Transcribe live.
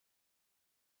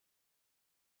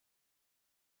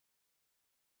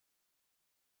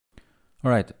All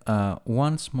right,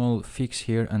 one small fix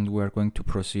here, and we're going to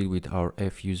proceed with our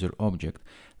FUser object.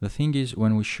 The thing is,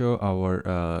 when we show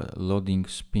our loading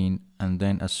spin, and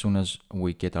then as soon as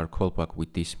we get our callback, we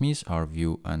dismiss our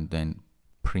view and then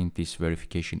print this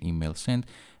verification email sent.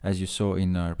 As you saw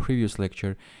in our previous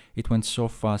lecture, it went so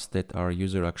fast that our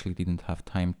user actually didn't have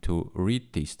time to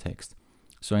read this text.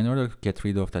 So in order to get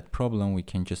rid of that problem, we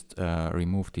can just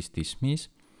remove this dismiss.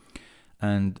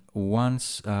 And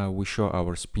once we show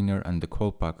our spinner and the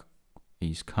callback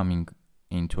is coming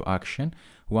into action,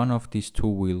 one of these two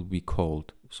will be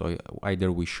called. So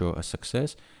either we show a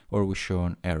success or we show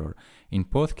an error. In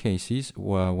both cases,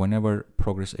 whenever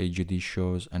progress AGD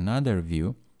shows another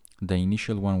view, the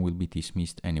initial one will be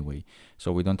dismissed anyway.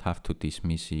 So we don't have to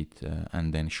dismiss it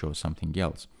and then show something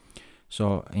else.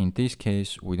 So in this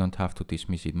case, we don't have to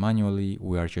dismiss it manually.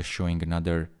 We are just showing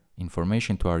another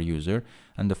information to our user,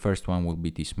 and the first one will be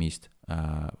dismissed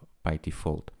by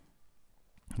default.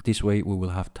 This way we will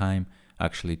have time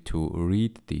actually to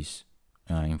read this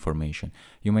information.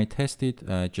 You may test it,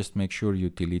 just make sure you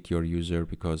delete your user,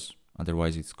 because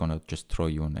otherwise it's gonna just throw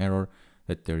you an error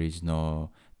that there is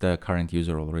the current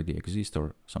user already exists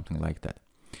or something like that.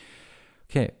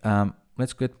 Okay,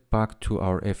 let's get back to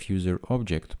our FUser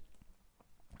object.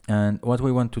 And what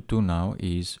we want to do now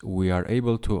is we are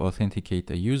able to authenticate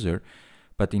a user,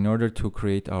 but in order to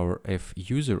create our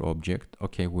FUser object,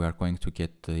 okay, we are going to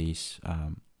get this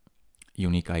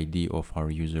unique ID of our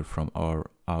user from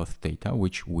our auth data,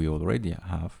 which we already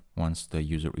have once the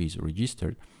user is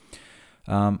registered.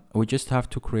 We just have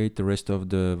to create the rest of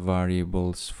the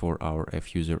variables for our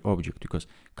FUser object, because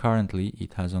currently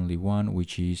it has only one,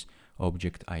 which is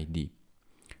object ID.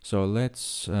 So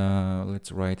let's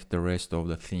write the rest of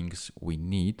the things we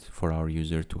need for our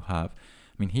user to have.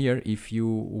 I mean, here, if you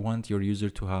want your user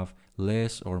to have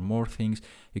less or more things,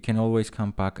 you can always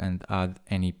come back and add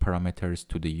any parameters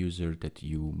to the user that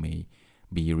you may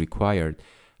be required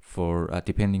for,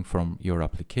 depending from your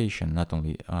application, not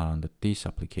only on this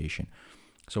application.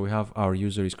 So we have our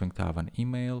user is going to have an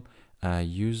email,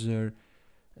 user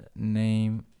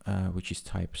name, which is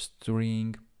type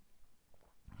string.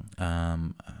 I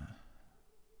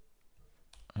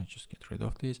just get rid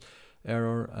of this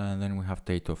error, and then we have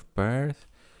date of birth.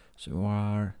 So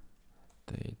our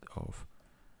date of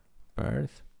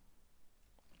birth,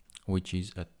 which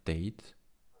is a date,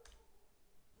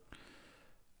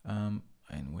 and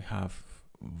we have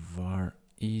var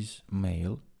is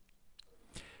male.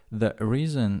 The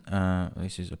reason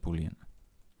this is a boolean.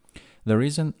 The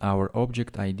reason our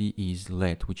object ID is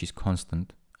let, which is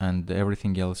constant, and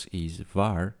everything else is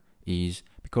var, is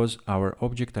because our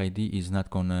object ID is not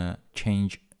gonna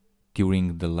change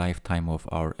during the lifetime of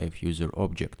our FUser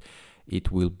object.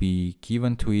 It will be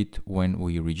given to it when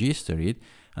we register it,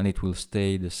 and it will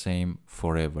stay the same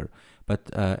forever.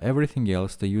 But everything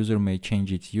else, the user may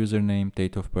change its username,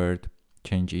 date of birth,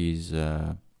 change his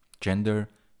gender,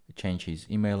 change his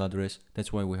email address.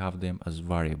 That's why we have them as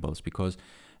variables, because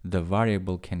the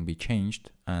variable can be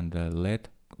changed, and the let,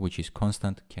 which is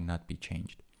constant, cannot be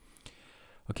changed.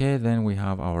 Okay, then we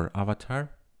have our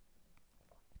avatar,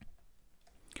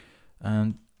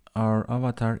 and our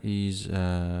avatar is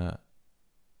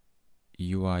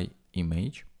UI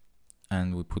image,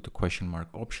 and we put a question mark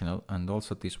optional, and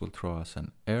also this will throw us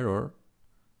an error,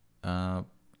 and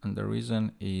the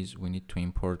reason is we need to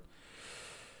import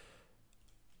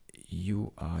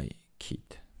UI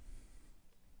kit,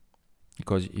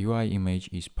 because UI image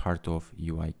is part of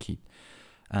UI kit.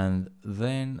 And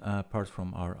then apart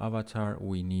from our avatar,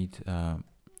 we need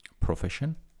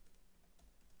profession,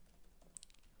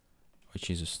 which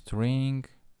is a string.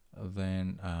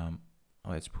 Then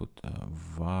let's put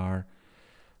var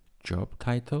job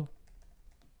title,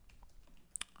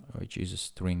 which is a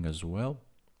string as well.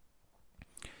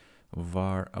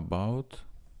 Var about,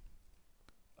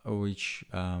 which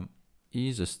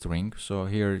is a string. So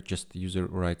here just the user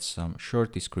writes some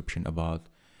short description about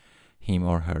him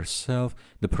or herself.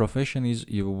 The profession is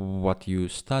what you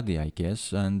study, I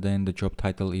guess, and then the job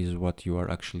title is what you are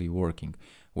actually working,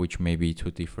 which may be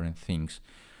two different things,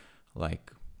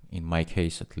 like in my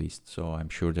case at least. So I'm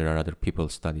sure there are other people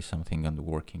study something and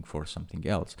working for something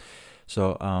else.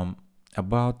 So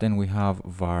about, then we have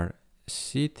var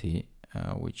city,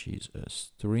 which is a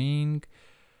string,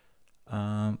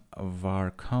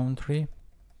 var country,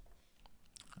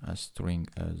 a string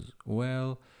as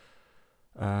well.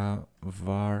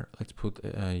 Var, let's put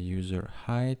a user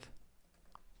height.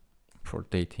 For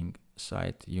dating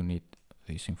site, you need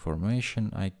this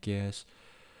information, I guess.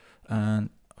 And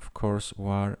of course,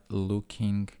 var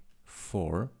looking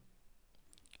for,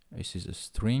 This is a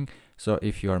string. So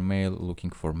if you are male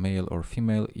looking for male or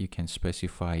female, you can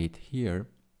specify it here.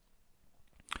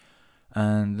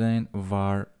 And then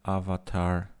var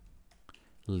avatar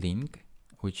link,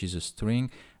 which is a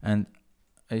string, and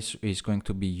is going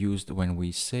to be used when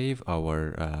we save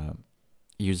our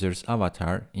user's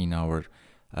avatar in our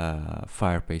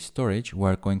Firebase storage.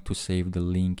 We're going to save the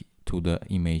link to the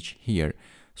image here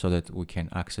so that we can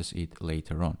access it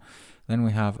later on. Then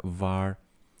we have var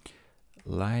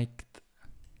liked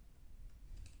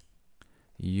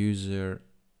user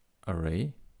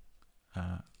array.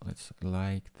 Let's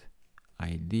liked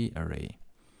ID array,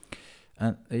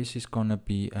 and this is gonna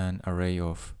be an array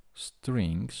of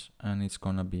strings, and it's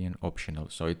gonna be an optional,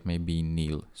 so it may be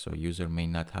nil, so user may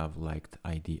not have liked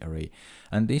ID array.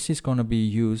 And this is gonna be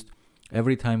used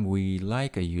every time we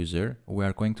like a user. We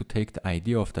are going to take the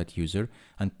ID of that user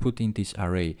and put in this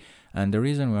array. And the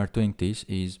reason we are doing this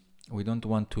is we don't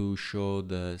want to show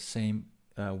the same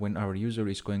when our user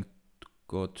is going to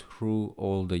go through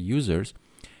all the users.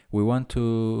 We want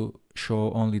to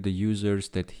show only the users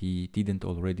that he didn't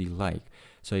already like.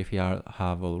 So if you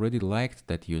have already liked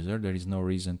that user, there is no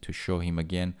reason to show him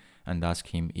again and ask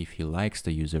him if he likes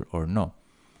the user or no.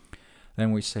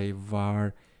 Then we say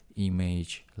var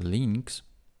image links,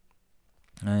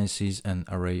 and this is an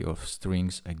array of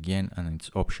strings again, and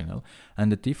it's optional.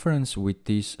 And the difference with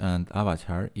this and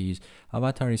avatar is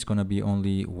going to be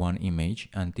only one image,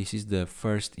 and this is the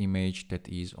first image that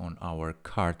is on our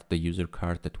card, the user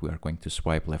card that we are going to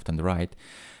swipe left and right.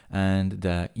 And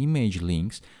the image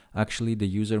links, actually the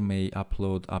user may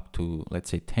upload up to,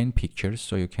 let's say, 10 pictures,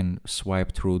 so you can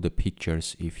swipe through the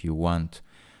pictures if you want.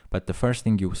 But the first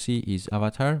thing you see is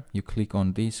avatar. You click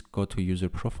on this, go to user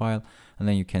profile, and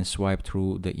then you can swipe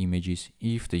through the images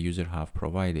if the user have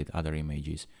provided other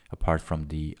images apart from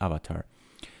the avatar.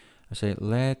 I say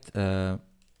let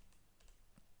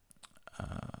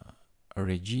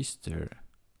registered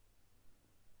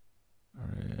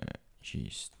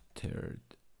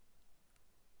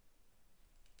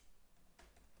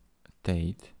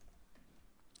date,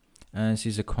 and this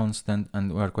is a constant,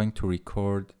 and we are going to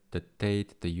record the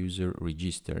date the user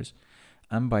registers.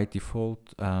 And by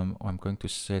default, I'm going to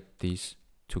set this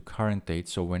to current date.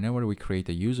 So whenever we create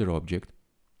a user object,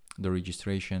 the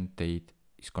registration date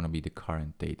is going to be the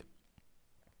current date.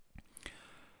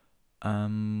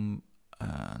 And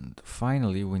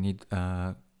finally, we need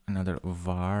another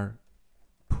var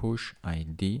push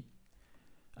ID,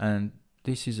 and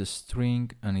this is a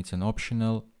string and it's an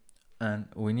optional, and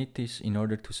we need this in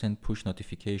order to send push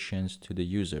notifications to the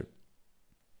user.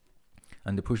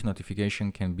 And the push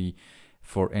notification can be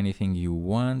for anything you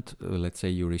want. Let's say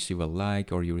you receive a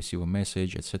like or you receive a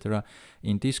message, etc.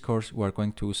 In this course, we are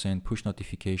going to send push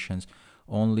notifications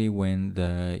only when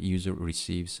the user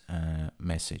receives a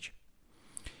message.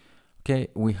 Okay,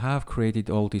 we have created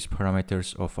all these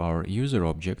parameters of our user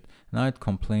object. Now it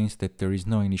complains that there is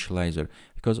no initializer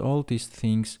because all these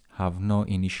things have no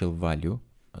initial value.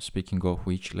 Speaking of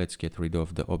which, let's get rid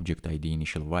of the object ID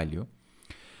initial value.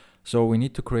 So we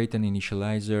need to create an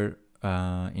initializer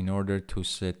in order to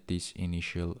set these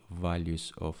initial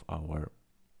values of our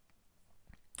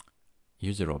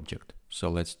user object. So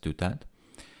let's do that.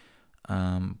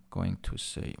 I'm going to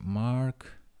say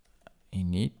mark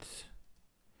init,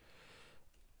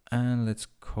 and let's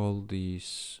call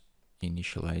this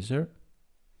initializer.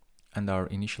 And our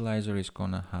initializer is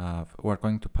gonna have, we're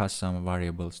going to pass some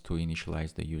variables to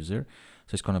initialize the user.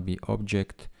 So it's gonna be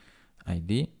object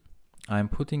ID. I'm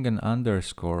putting an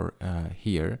underscore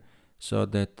here so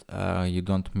that you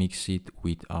don't mix it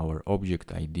with our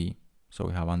object ID. So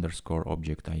we have underscore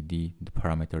object ID, the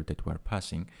parameter that we're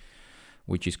passing,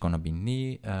 which is gonna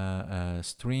be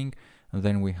string. And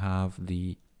then we have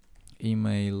the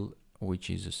email, which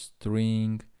is a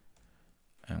string,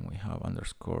 and we have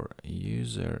underscore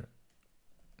user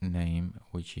name,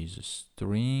 which is a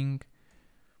string,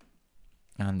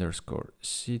 underscore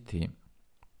city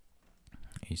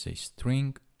is a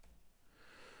string,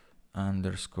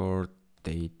 underscore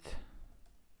date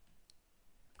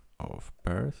of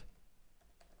birth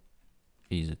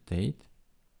is a date,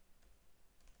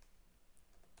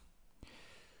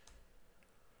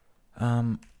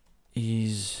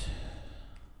 is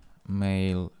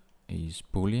male is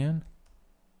boolean,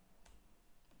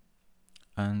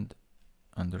 and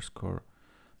underscore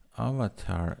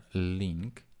avatar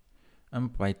link,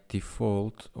 and by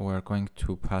default we're going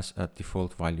to pass a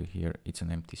default value here. It's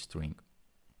an empty string.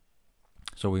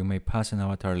 So we may pass an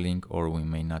avatar link or we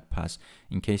may not pass.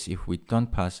 In case if we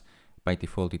don't pass, by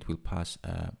default it will pass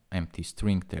an empty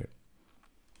string there.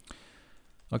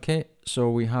 Okay, so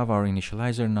we have our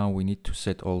initializer. Now we need to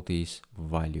set all these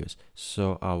values.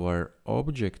 So our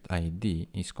object ID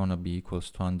is gonna be equals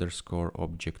to underscore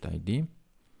object ID.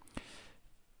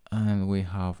 And we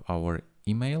have our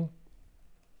email.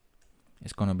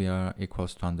 It's gonna be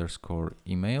equals to underscore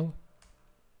email.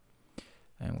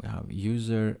 And we have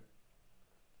user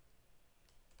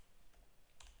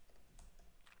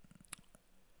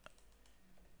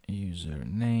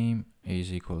username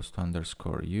is equals to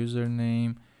underscore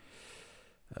username,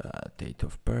 date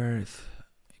of birth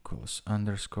equals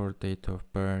underscore date of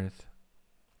birth,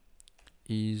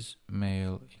 is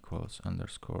male equals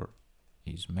underscore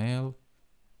is male,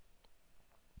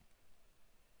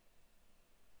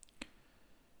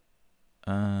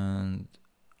 and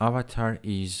avatar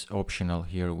is optional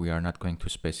here. We are not going to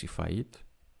specify it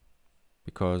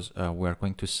because we are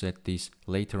going to set this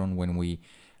later on when we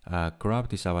grab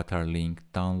this avatar link,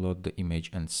 download the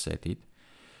image and set it.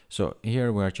 So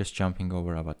here we are just jumping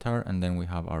over avatar, and then we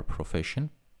have our profession.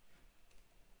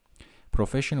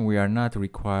 Profession, we are not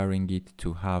requiring it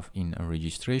to have in a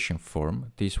registration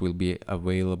form. This will be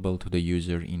available to the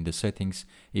user in the settings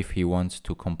if he wants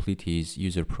to complete his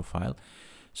user profile.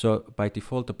 So by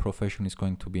default, the profession is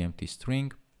going to be empty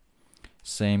string.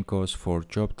 Same goes for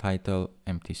job title,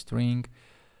 empty string.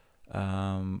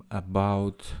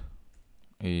 About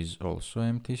is also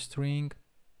empty string.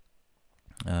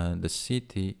 The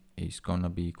city is gonna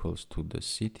be equals to the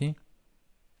city.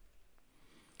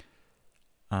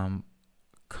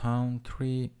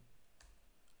 Country,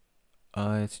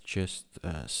 let's just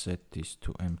set this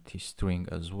to empty string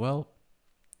as well.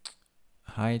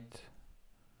 Height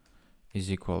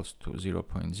is equals to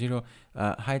 0.0.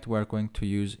 Height we are going to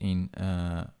use in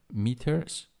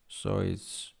meters, so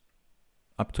it's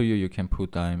up to you. You can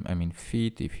put I mean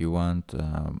feet if you want,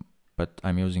 but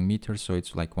I'm using meters, so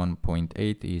it's like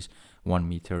 1.8 is 1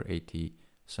 meter 80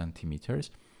 centimeters.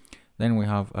 Then we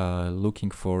have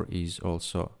looking for is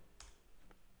also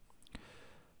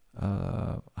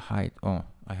height. Oh,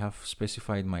 I have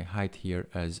specified my height here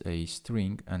as a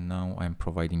string, and now I'm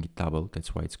providing it double.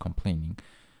 That's why it's complaining.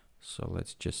 So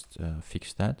let's just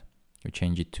fix that. You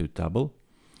change it to double.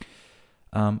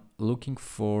 Looking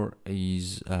for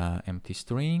is empty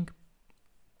string,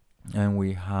 and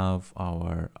we have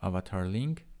our avatar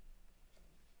link.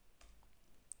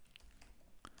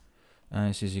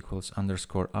 This is equals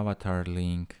underscore avatar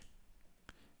link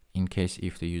in case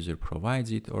if the user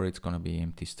provides it, or it's gonna be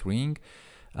empty string.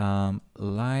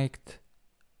 Liked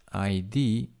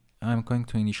ID, I'm going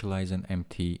to initialize an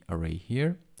empty array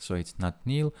here, so it's not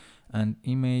nil. And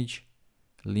image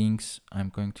links, I'm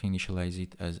going to initialize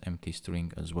it as empty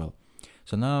string as well.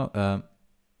 So now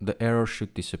the error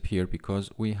should disappear because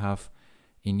we have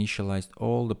initialized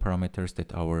all the parameters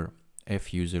that our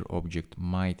FUser object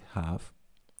might have,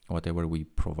 whatever we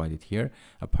provided here,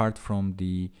 apart from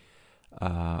the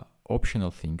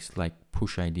optional things like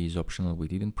push ID is optional, we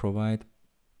didn't provide,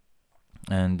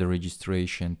 and the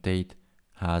registration date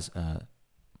has a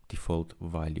default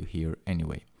value here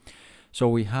anyway. So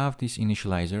we have this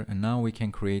initializer, and now we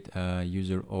can create a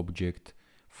user object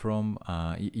from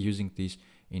using this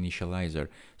initializer.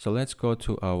 So let's go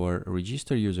to our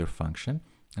register user function,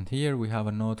 and here we have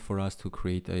a node for us to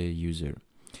create a user.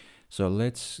 So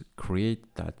let's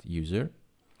create that user.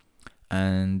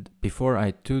 And before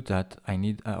I do that, I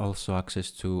need also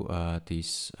access to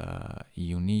this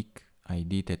unique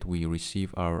ID that we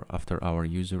receive after our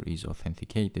user is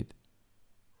authenticated.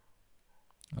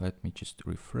 Let me just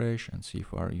refresh and see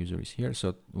if our user is here.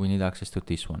 So we need access to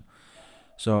this one.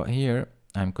 So here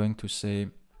I'm going to say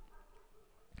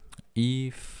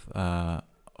if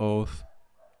auth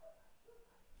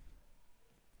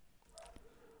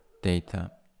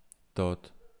data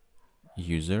dot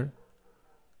user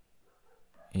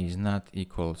is not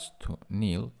equals to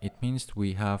nil, it means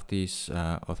we have this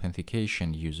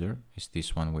authentication user, is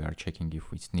this one we are checking if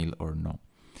it's nil or no.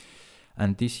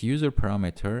 And this user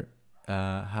parameter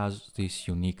has this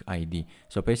unique ID.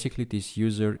 So basically this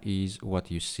user is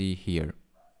what you see here.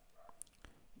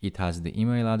 It has the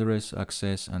email address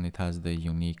access and it has the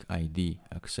unique ID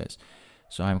access.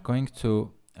 So I'm going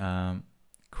to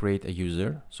create a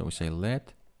user. So we say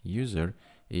let user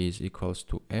is equals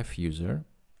to FUser,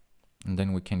 and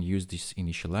then we can use this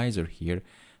initializer here,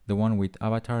 the one with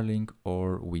avatar link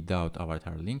or without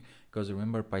avatar link, because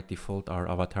remember by default our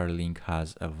avatar link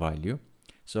has a value.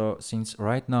 So since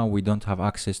right now we don't have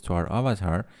access to our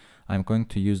avatar, I'm going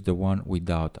to use the one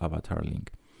without avatar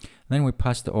link. Then we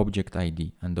pass the object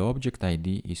ID, and the object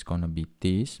ID is going to be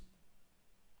this.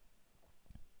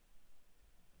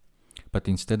 But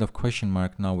instead of question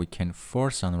mark, now we can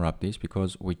force unwrap this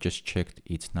because we just checked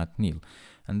it's not nil.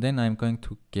 And then I'm going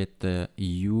to get the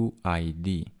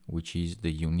UID, which is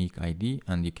the unique ID,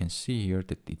 and you can see here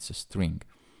that it's a string.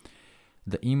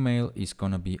 The email is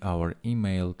gonna be our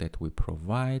email that we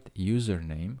provide.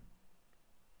 Username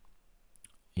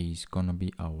is gonna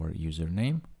be our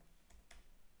username.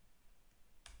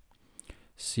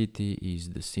 City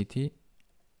is the city.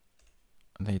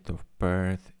 Date of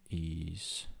birth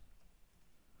is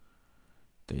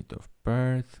date of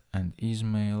birth, and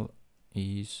Ismail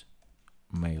is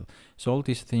mail. So all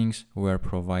these things we're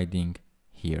providing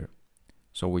here.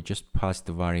 So we just pass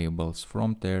the variables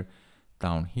from there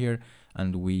down here,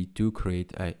 and we do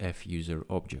create a FUser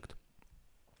object.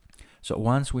 So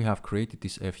once we have created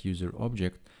this FUser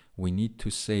object, we need to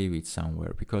save it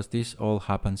somewhere, because this all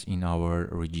happens in our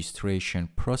registration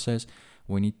process.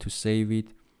 We need to save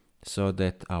it so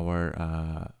that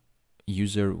our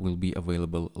user will be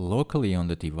available locally on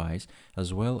the device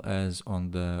as well as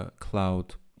on the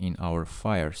cloud in our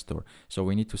FireStore. So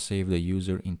we need to save the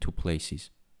user in two places.